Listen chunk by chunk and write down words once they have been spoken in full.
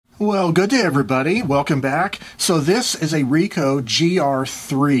Well, good day, everybody. Welcome back. So this is a Ricoh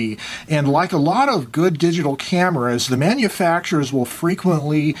GR3, and like a lot of good digital cameras, the manufacturers will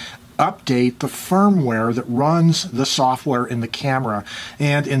frequently update the firmware that runs the software in the camera.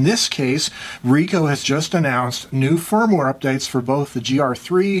 And in this case, Ricoh has just announced new firmware updates for both the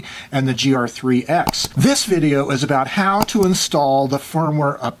GR3 and the GR3X. This video is about how to install the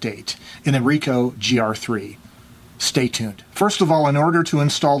firmware update in a Ricoh GR3. Stay tuned. First of all, in order to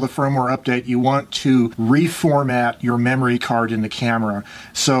install the firmware update, you want to reformat your memory card in the camera.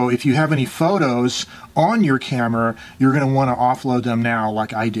 So if you have any photos on your camera, you're going to want to offload them now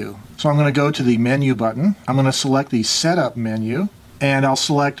like I do. So I'm going to go to the menu button. I'm going to select the setup menu, and I'll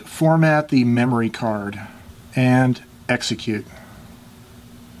select format the memory card and execute.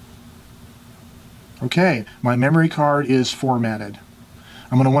 Okay, my memory card is formatted.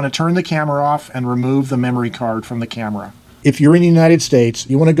 I'm going to want to turn the camera off and remove the memory card from the camera. If you're in the United States,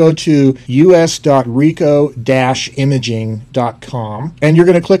 you want to go to us.ricoh-imaging.com, and you're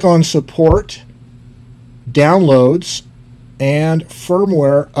going to click on Support, Downloads, and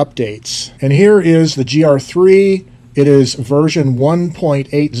Firmware Updates. And here is the GR3. It is version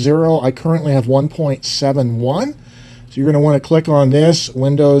 1.80. I currently have 1.71. So you're going to want to click on this,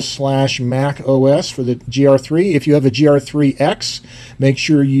 Windows/Mac OS for the GR3. If you have a GR3X, make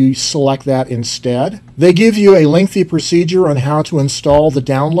sure you select that instead. They give you a lengthy procedure on how to install the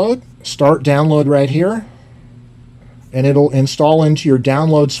download. Start download right here, and it'll install into your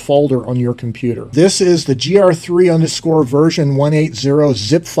downloads folder on your computer. This is the GR3 version 180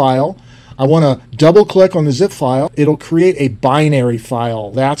 zip file. I want to double click on the zip file. It'll create a binary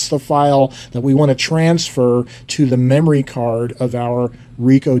file. That's the file that we want to transfer to the memory card of our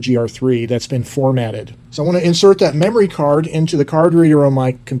Ricoh GR3 that's been formatted. So I want to insert that memory card into the card reader on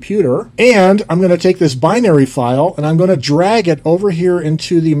my computer, and I'm going to take this binary file and I'm going to drag it over here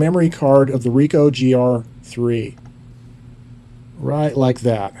into the memory card of the Ricoh GR3. Right like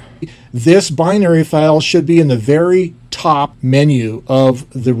that. This binary file should be in the very top menu of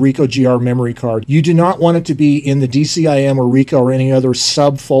the Ricoh GR memory card. You do not want it to be in the DCIM or Ricoh or any other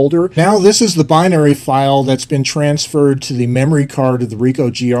subfolder. Now this is the binary file that's been transferred to the memory card of the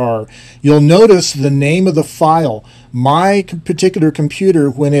Ricoh GR. You'll notice the name of the file. My particular computer,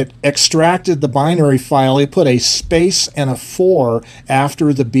 when it extracted the binary file, it put a space and a 4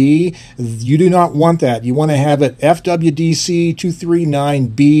 after the B. You do not want that. You want to have it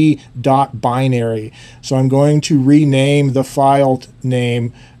FWDC239B.binary. So I'm going to rename the file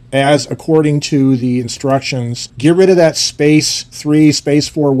name as according to the instructions. Get rid of that space 3, space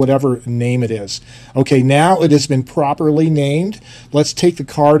 4, whatever name it is. Okay, now it has been properly named. Let's take the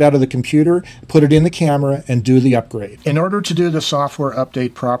card out of the computer, put it in the camera, and do the upgrade. In order to do the software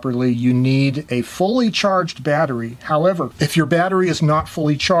update properly, you need a fully charged battery. However, if your battery is not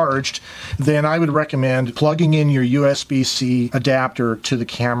fully charged, then I would recommend plugging in your USB-C adapter to the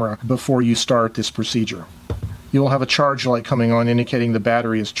camera before you start this procedure. You will have a charge light coming on indicating the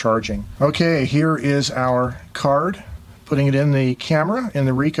battery is charging. Okay, here is our card. Putting it in the camera in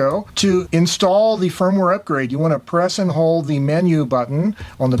the Ricoh. To install the firmware upgrade, you want to press and hold the menu button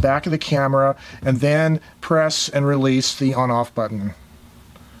on the back of the camera and then press and release the on-off button.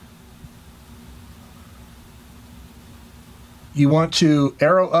 You want to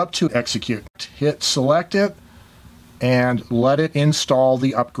arrow up to execute. Hit select it and let it install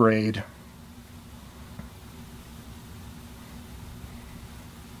the upgrade.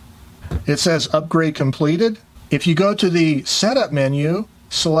 It says upgrade completed. If you go to the setup menu,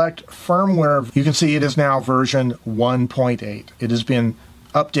 select firmware, you can see it is now version 1.8. It has been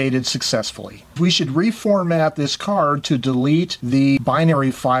updated successfully. We should reformat this card to delete the binary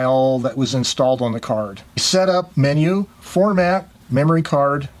file that was installed on the card. Setup menu, format, memory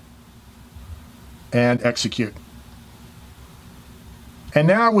card, and execute. And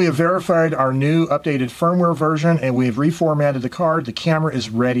now we have verified our new updated firmware version, and we have reformatted the card. The camera is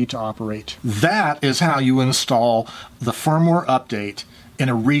ready to operate. That is how you install the firmware update in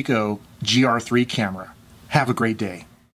a Ricoh GR3 camera. Have a great day.